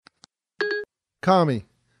Kami,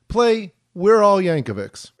 play We're All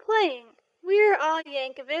Yankovics. Playing We're All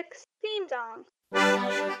Yankovics theme song.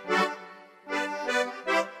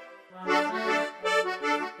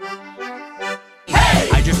 Hey!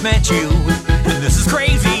 I just met you, and this is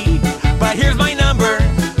crazy, but here's my number,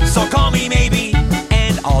 so call me maybe.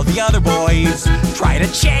 And all the other boys try to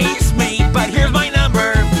chase me, but here's my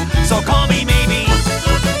number, so call me maybe.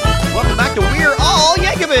 Welcome back to We're All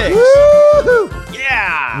Yankovics. Woo-hoo!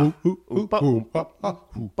 Yeah.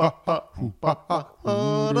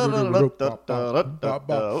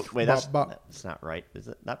 Wait, that's not right. Is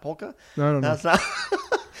it that polka? I don't know. That's not.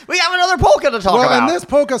 We have another polka to talk about. And this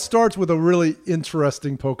polka starts with a really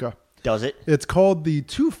interesting polka. Does it? It's called the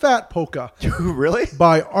Too Fat Polka Really?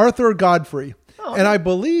 by Arthur Godfrey. Oh, and I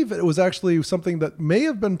believe it was actually something that may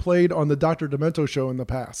have been played on the Dr. Demento show in the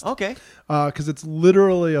past. Okay. Because it's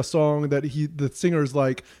literally a song that the singer's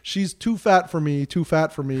like, she's too fat for me, too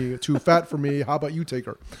fat for me, too fat for me. How about you take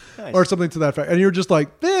her? Nice. Or something to that effect. And you're just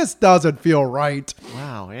like, this doesn't feel right.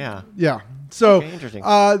 Wow, yeah. Yeah. So Okay, interesting.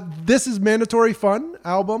 this is Mandatory Fun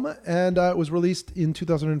album, and it was released in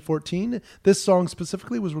 2014. This song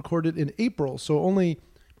specifically was recorded in April, so only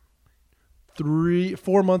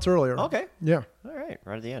 4 months earlier. Okay. Yeah. All right,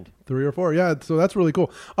 right at the end. 3 or 4. Yeah. So that's really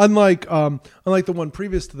cool. Unlike the one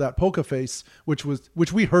previous to that, Polka Face, which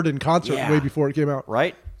we heard in concert Yeah. way before it came out.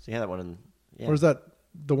 Right? So you had that one in... Yeah. Or is that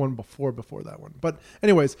the one before that one? But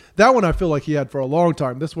anyways, that one I feel like he had for a long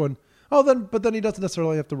time. This one, but then he doesn't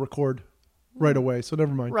necessarily have to record right away. So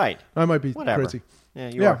never mind. Right. I might be Whatever. crazy. Yeah,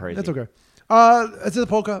 you are crazy. That's okay. It's a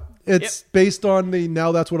polka. It's based on the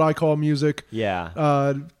Now That's What I Call Music.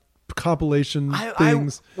 Yeah. Compilation I-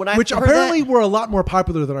 things, when I which heard apparently that- were a lot more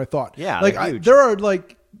popular than I thought. Yeah, like they're huge. there are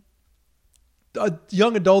like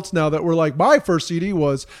young adults now that were like, my first CD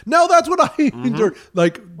was Now That's What I enjoyed,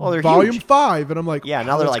 like Well, they're volume huge. 5, and I'm like, Yeah, wow,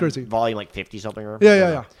 now they're that's like crazy. volume like 50 something or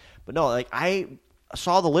Yeah. But no, like I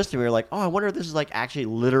saw the list and we were like, oh, I wonder if this is like actually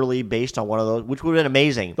literally based on one of those, which would have been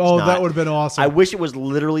amazing. It's Oh, not. that would have been awesome. I wish it was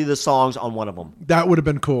literally the songs on one of them, That would have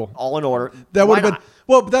been cool. all in order. That Why would have been not?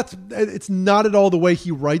 well. But it's not at all the way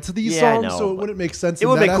he writes these Yeah, I songs, know, so it but wouldn't make sense. It in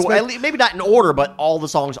would that be cool. aspect. At least, maybe not in order, but all the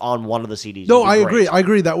songs on one of the CDs. No, would be I great. agree. I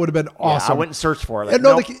agree. That would have been awesome. Yeah, I went and searched for it. Like, And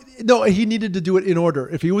no, nope. he needed to do it in order.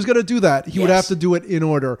 If he was going to do that, he would Yes. have to do it in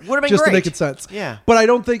order, Would have been just to great. make it sense. Yeah. But I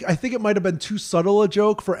think it might have been too subtle a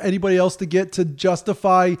joke for anybody else to get to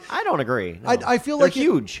justify. I don't agree. No. I feel They're like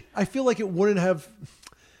huge. I feel like it wouldn't have.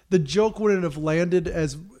 The joke wouldn't have landed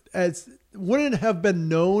as wouldn't have been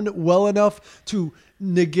known well enough to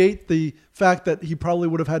negate the fact that he probably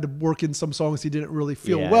would have had to work in some songs he didn't really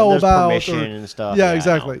feel Yeah, well there's about. permission and stuff. Yeah, I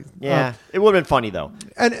exactly. know. Yeah, it would have been funny though.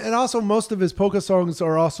 And also most of his polka songs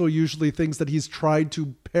are also usually things that he's tried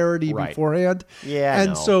to parody Right. beforehand. Yeah, I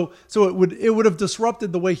and know. so it would have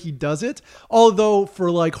disrupted the way he does it. Although for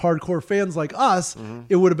like hardcore fans like us, Mm-hmm.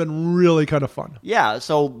 it would have been really kind of fun. Yeah,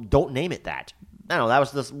 so don't name it that. I don't know.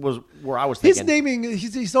 This was where I was thinking. His naming,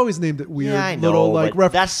 he's always named it weird. Yeah, I know. Little like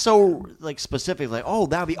but that's so like specific. Like, oh,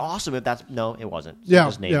 that would be awesome if that's. No, it wasn't. So Yeah,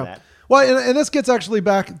 just name yeah. that. Well, and this gets actually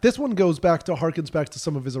back. This one harkens back to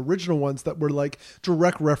some of his original ones that were like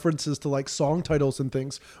direct references to like song titles and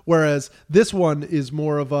things. Whereas this one is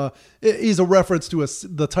more of is a reference to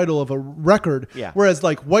the title of a record. Yeah. Whereas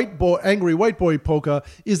like Angry White Boy Polka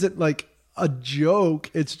isn't like a joke.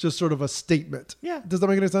 It's just sort of a statement. Yeah. Does that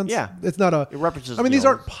make any sense? Yeah. It's not a. It references, I mean, you these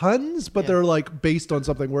know, aren't puns, but they're like based on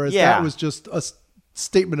something. Whereas Yeah. that was just a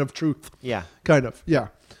statement of truth. Yeah. Kind of. Yeah.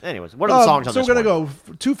 Anyways, what are the songs on so this we're going one? to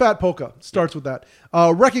go Too Fat Polka. Starts with that.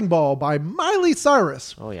 Wrecking Ball by Miley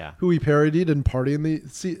Cyrus. Oh, yeah. Who he parodied in Party in the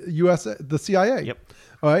the CIA. Yep.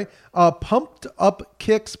 All right. Pumped Up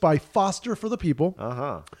Kicks by Foster for the People.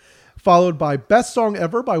 Uh-huh. Followed by Best Song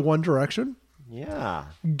Ever by One Direction. Yeah.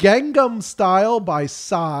 Gangnam Style by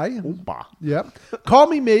Psy. Oompa. Yep. Call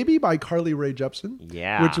Me Maybe by Carly Rae Jepsen.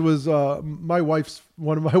 Yeah. Which was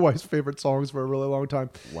one of my wife's favorite songs for a really long time.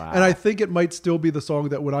 Wow. And I think it might still be the song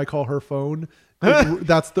that when I call her phone,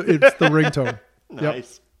 it's the ringtone.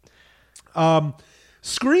 Nice. Yep.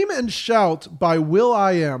 Scream and Shout by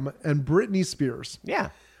Will.i.am and Britney Spears. Yeah.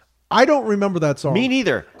 I don't remember that song. Me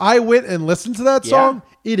neither. I went and listened to that Yeah. song.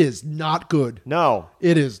 It is not good. No.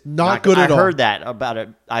 It is not good at all. I heard that about it.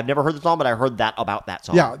 I've never heard the song, but I heard that about that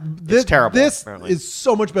song. Yeah, it's terrible. This apparently. is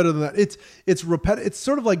so much better than that. It's repetitive. It's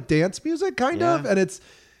sort of like dance music, kind of, Yeah. and it's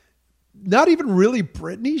not even really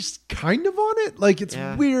Britney's kind of on it. Like it's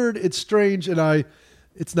Yeah. weird, it's strange, and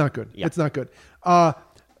it's not good. Yeah. It's not good.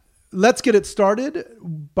 Let's Get It Started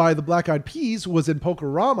by the Black Eyed Peas was in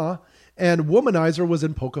Polka-Rama, and Womanizer was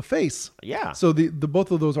in Polka Face. Yeah. So the both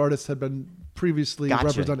of those artists had been previously Gotcha.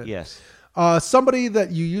 represented. Yes. Somebody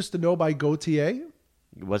That You Used to Know by Gautier.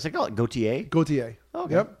 What's it called? Gautier? Gautier.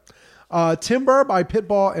 Okay. Yep. Timber by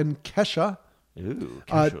Pitbull and Kesha. Ooh,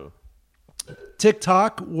 Kesha.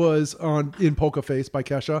 TikTok was in Poker Face by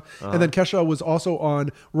Kesha. And then Kesha was also on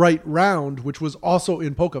Right Round, which was also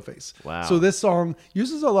in Poker Face. Wow. So this song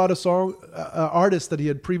uses a lot of artists that he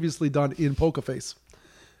had previously done in Poker Face,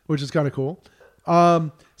 which is kind of cool.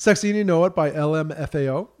 Sexy and You Know It by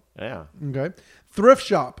LMFAO. Yeah. Okay. Thrift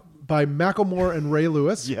Shop by Macklemore and Ray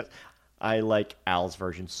Lewis. Yes. I like Al's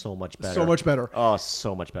version so much better. So much better. Oh,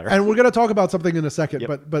 so much better. And we're going to talk about something in a second,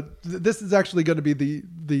 Yep. but this is actually going to be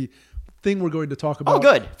the thing we're going to talk about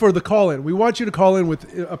good. for the call-in. We want you to call in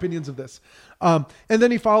with opinions of this. And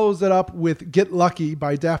then he follows it up with Get Lucky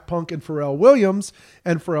by Daft Punk and Pharrell Williams.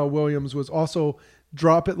 And Pharrell Williams was also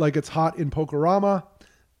Drop It Like It's Hot in Pokerama.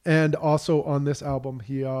 And also on this album,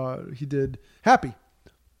 he did Happy.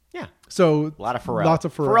 Yeah. So a lot of Pharrell. Lots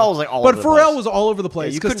of Pharrell. Pharrell was like all but over the Pharrell place. was all over the place.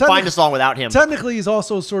 Yeah, you 'cause couldn't find a song without him. Technically, he's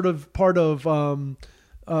also sort of part of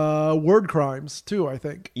Word Crimes too, I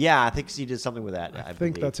think. Yeah, I think he did something with that. I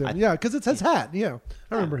think believe. that's him. Yeah, because it says hat. Yeah,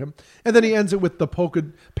 I remember him. And then he ends it with the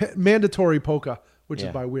mandatory polka, which Yeah.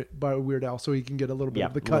 is by Weird Al, so he can get a little bit Yeah,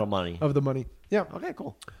 of the a cut little money. of the money. Yeah. Okay,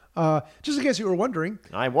 cool. Just in case you were wondering,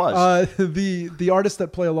 I was. the artists that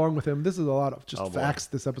play along with him. This is a lot of just Oh, boy. facts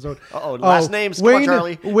this episode. Uh-oh, last names. Come on, Wayne,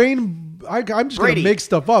 Charlie. Wayne. I'm just going to Brady. make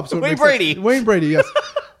stuff up. So it Wayne makes sense. Brady. Wayne Brady. Yes.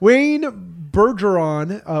 Wayne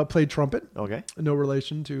Bergeron played trumpet. Okay. No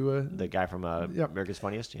relation to The guy from Yep. America's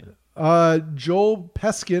Funniest. Yeah. Joel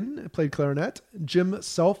Peskin played clarinet. Jim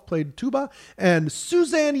Self played tuba, and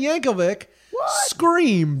Suzanne Yankovic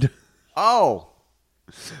screamed. Oh.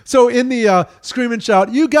 So in the scream and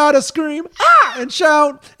shout, you gotta scream and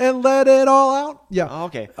shout and let it all out. Yeah. Oh,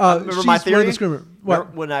 okay. Remember Remember my she's one of theory? the screamer.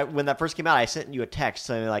 What? Remember when that first came out, I sent you a text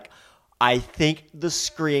saying like, I think the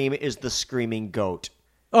scream is the screaming goat.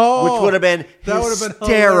 Oh, Which would have been that would have been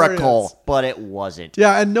hysterical, hilarious. but it wasn't.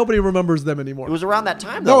 Yeah, and nobody remembers them anymore. It was around that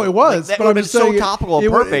time, No, though. it was, That but would I'm have been just so saying topical it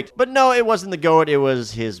and would- perfect. But no, it wasn't the goat. It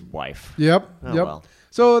was his wife. Yep. Oh, Yep. well.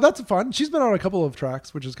 So that's fun. She's been on a couple of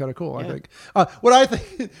tracks, which is kind of cool, I Yeah. think. What I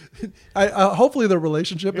think, hopefully their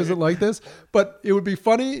relationship isn't like this, but it would be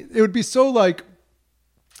funny. It would be so like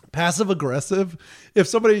passive aggressive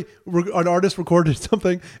if an artist recorded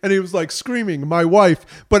something and he was like screaming, my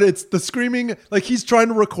wife, but it's the screaming, like he's trying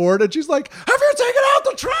to record and she's like, have you taken out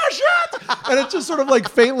the trash yet? And it's just sort of like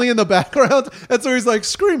faintly in the background. And so he's like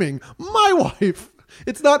screaming, my wife.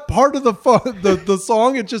 It's not part of the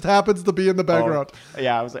song. It just happens to be in the background. Oh,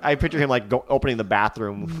 yeah, I picture him like opening the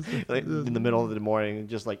bathroom like, in the middle of the morning,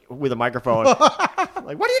 just like with a microphone. Like,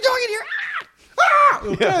 what are you doing in here?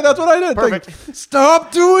 Okay, that's what I did. Perfect. Like,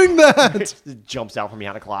 stop doing that. Just jumps out from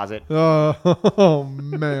behind a closet. Oh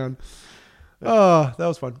man. That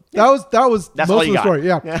was fun. That was That's most all of you the got. story.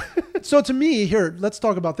 Yeah. Yeah. So to me, here, let's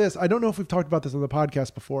talk about this. I don't know if we've talked about this on the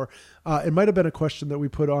podcast before. It might have been a question that we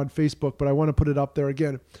put on Facebook, but I want to put it up there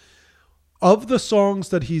again. Of the songs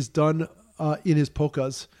that he's done in his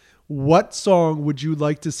polkas, what song would you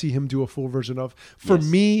like to see him do a full version of? For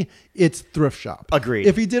me, it's Thrift Shop. Agreed.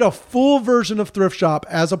 If he did a full version of Thrift Shop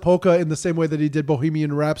as a polka in the same way that he did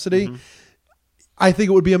Bohemian Rhapsody, I think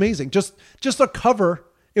it would be amazing. Just a cover.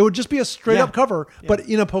 It would just be a straight up cover, but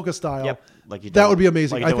in a polka style. Yep. Like you did that would with- be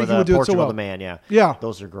amazing. Like you I did think with, he would do it so Portrait well. of the Man, yeah. Yeah.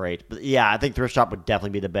 Those are great. But yeah, I think Thrift Shop would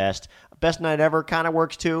definitely be the best. Best Night Ever kind of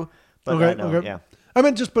works too. But Okay. yeah. I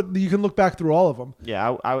mean, but you can look back through all of them.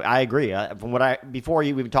 Yeah, I agree. From what before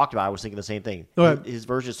you even talked about, I was thinking the same thing. Go ahead. His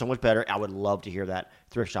version is so much better. I would love to hear that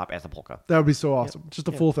Thrift Shop as a polka. That would be so awesome. Just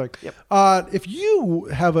a full thing. Yep. If you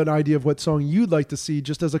have an idea of what song you'd like to see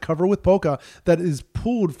just as a cover with polka that is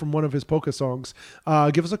pulled from one of his polka songs,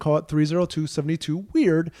 give us a call at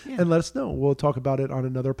 302-72-WEIRD and let us know. We'll talk about it on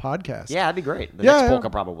another podcast. Yeah, that'd be great. The next polka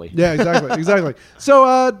probably. Yeah, exactly. Exactly.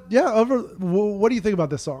 So, what do you think about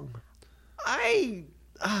this song? I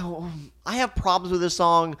have problems with this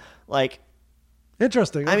song. Like,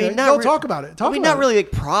 Interesting. I mean, Okay. not talk about it. Talk about not it. really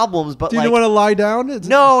like problems, but Do you like, want to lie down?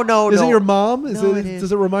 No. Is it your mom? No, it is.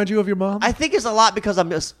 Does it remind you of your mom? I think it's a lot because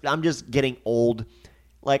I'm just getting old.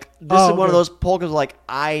 Like this is one okay. of those polkas. Like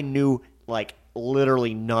I knew like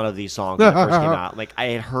literally none of these songs when they first came out. Like I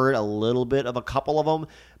had heard a little bit of a couple of them,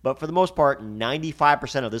 but for the most part,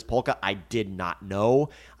 95% of this polka I did not know.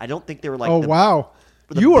 I don't think they were like. Wow.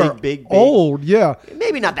 the You are big, old, yeah.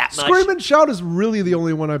 Maybe not that much. Scream and Shout is really the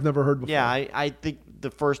only one I've never heard before. Yeah, I think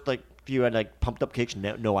the first like few had like Pumped Up Kicks.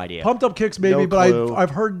 No idea. Pumped Up Kicks maybe, No but clue. I've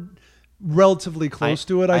heard relatively close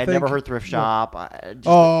to it. I had think. never heard Thrift Shop.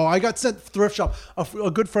 I got sent Thrift Shop.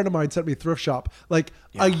 A good friend of mine sent me Thrift Shop like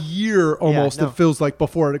a year almost. no. It feels like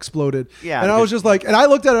before it exploded. Yeah, and I was just like, and I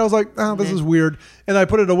looked at it. I was like, oh, this is weird. And I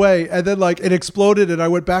put it away. And then like it exploded. And I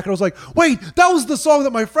went back and I was like, wait, that was the song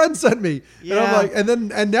that my friend sent me. And I'm Yeah. like,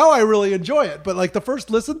 and now I really enjoy it. But like the first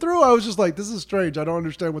listen through, I was just like, this is strange. I don't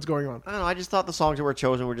understand what's going on. I don't know. I just thought the songs that were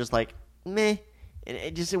chosen were just like meh, and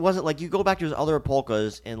it wasn't like you go back to his other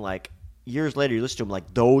polkas and like years later you listen to them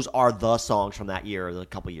like those are the songs from that year or the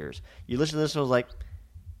couple years. You listen to this and it was like,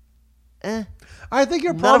 I think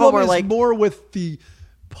your None of them problem are is like- more with the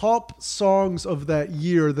pop songs of that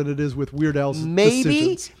year than it is with Weird Al's maybe,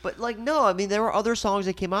 decisions. but like no. I mean, there were other songs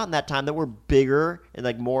that came out in that time that were bigger and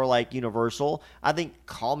like more like universal. I think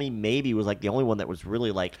 "Call Me Maybe" was like the only one that was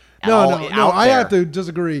really like No, out I there. have to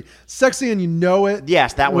disagree. "Sexy and You Know It."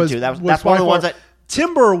 Yes, that one too. That's by one of the ones far- that-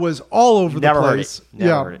 Timber was all over Never the heard place. it. Never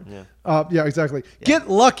yeah. heard it, yeah. Yeah, exactly. "Get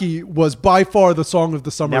Lucky" was by far the song of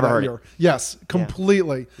the summer Never that heard it. year. Yes,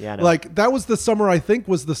 completely. Yeah, I know. Like that was the summer. I think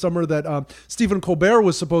was the summer that Stephen Colbert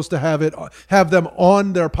was supposed to have them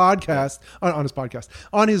on their podcast on his podcast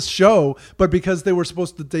on his show, but because they were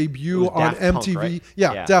supposed to debut It was on Daft Punk, MTV, right?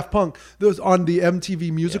 yeah, Yeah. Daft Punk. That was on the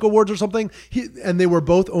MTV Music Awards or something. And they were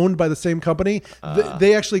both owned by the same company.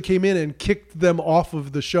 They actually came in and kicked them off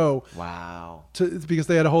of the show. Wow. Because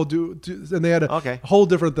they had a whole and they had a Okay. whole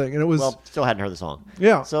different thing, and it was Well, still hadn't heard the song.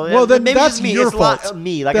 Yeah. So Well, then maybe that's it's me. your It's a lot fault. of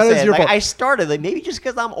me. Like That I is said, your like, fault. I started like maybe just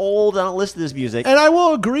because I'm old and I don't listen to this music. and I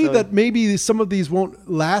will agree that maybe some of these won't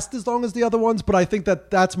last as long as the other ones, but I think that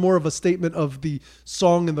that's more of a statement of the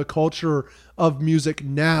song and the culture of music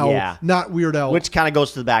now, Yeah. not Weird Al. Which kind of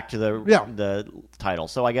goes back to Yeah. the title.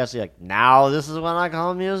 So I guess like now this is what I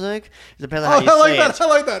call music. It depends on Oh, how you I like say that. it. I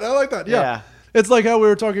like that. I like that. Yeah. Yeah. It's like how we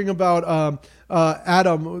were talking about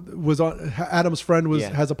Adam was on. Adam's friend was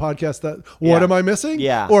Yeah. has a podcast that Yeah. what am I missing?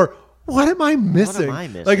 Yeah. Or what am I missing? I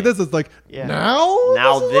missing? Like this is like Yeah. now.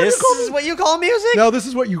 Now this what you call is what you call music. Now this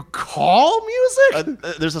is what you call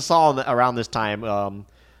music? There's a song around this time.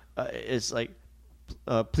 It's like,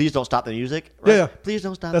 please don't stop the music. Right? Yeah. Please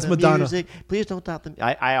don't stop That's the Madonna. music. Please don't stop the.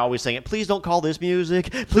 I always sing it. Please don't call this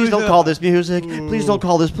music. Please don't call this music. Please don't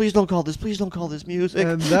call this. Please don't call this. Please don't call this music.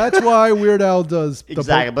 And that's why Weird Al does the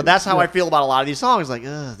Exactly, but that's how yeah. I feel about a lot of these songs. Like,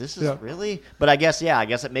 this is Yeah. really. But I guess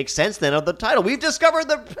it makes sense then of the title. We've discovered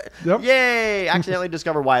Yep. Yay! Accidentally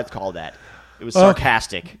discovered why it's called that. It was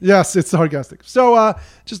sarcastic. Yes, it's sarcastic. So,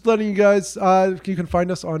 just letting you guys, you can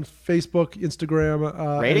find us on Facebook, Instagram,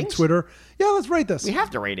 and Ratings? Twitter. Yeah, let's rate this. We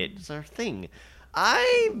have to rate it. It's our thing.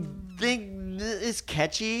 I think it's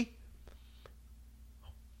catchy.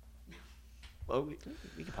 Well, we can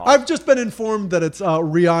pause. I've just been informed that it's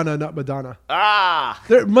Rihanna, not Madonna. Ah!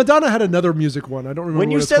 Madonna had another music one. I don't remember. When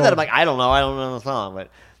what you it's said that, called. I'm like, I don't know the song, but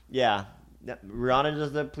yeah. Rihanna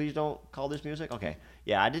does the "Please Don't Call This Music." Okay,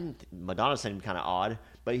 yeah, I didn't. Madonna seemed kind of odd,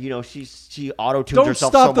 but she auto tunes "Don't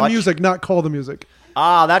herself stop so the much. music, not call the music."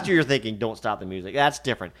 Ah, that's what you're thinking. Don't stop the music. That's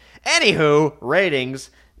different. Anywho, ratings.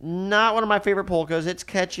 Not one of my favorite polkas. It's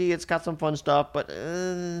catchy. It's got some fun stuff, but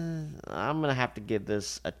I'm gonna have to give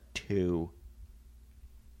this a 2.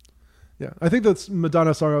 Yeah, I think that's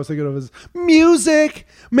Madonna song I was thinking of is "Music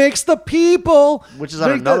Makes the People," Which is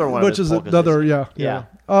on make another one of Which his is polkas, another, isn't it? yeah.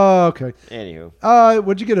 Yeah. Okay. Anywho,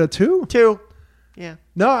 Would you get a 2? 2. Yeah.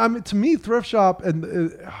 No, I mean to me, Thrift Shop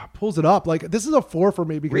and pulls it up. Like this is a 4 for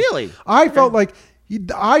me because Really? I felt like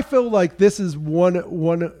this is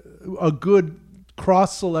a good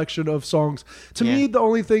cross selection of songs. To me, Yeah. the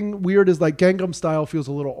only thing weird is like Gangnam Style feels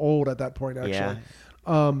a little old at that point. Actually, Yeah.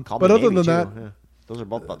 but Call other Me Maybe, than too. that, Yeah. Those are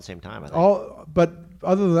both about the same time, I think. but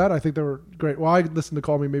other than that, I think they were great. Well, I listened to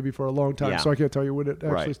Call Me Maybe for a long time, Yeah. so I can't tell you when it actually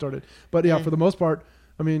Right. started. But yeah, for the most part,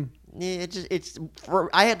 I mean, Yeah,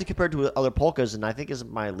 I had to compare it to other polkas, and I think it's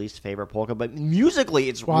my least favorite polka. But musically,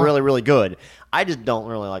 it's Wow. really, really good. I just don't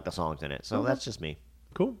really like the songs in it, so that's just me.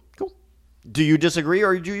 cool. Cool. Do you disagree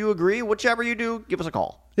or do you agree? Whichever you do, give us a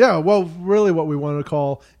call. Yeah, well, really, what we want to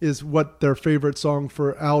call is what their favorite song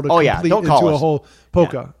for Al to Oh, yeah, complete don't call into a us. whole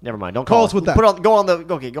polka. Yeah, never mind. Don't Call call us with that. Go on the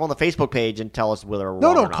Facebook page and tell us whether we're No,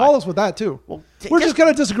 wrong no, or not. call us with that too. Well, We're just- just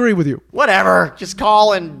gonna disagree with you. Whatever. Just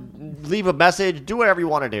call and leave a message. Do whatever you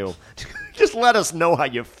want to do. Just let us know how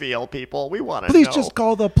you feel, people. We want to know. Please just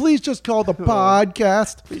call the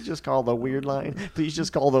podcast. Please just call the weird line. Please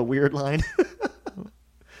just call the weird line.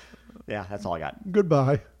 Yeah, that's all I got.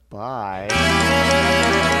 Goodbye. Bye.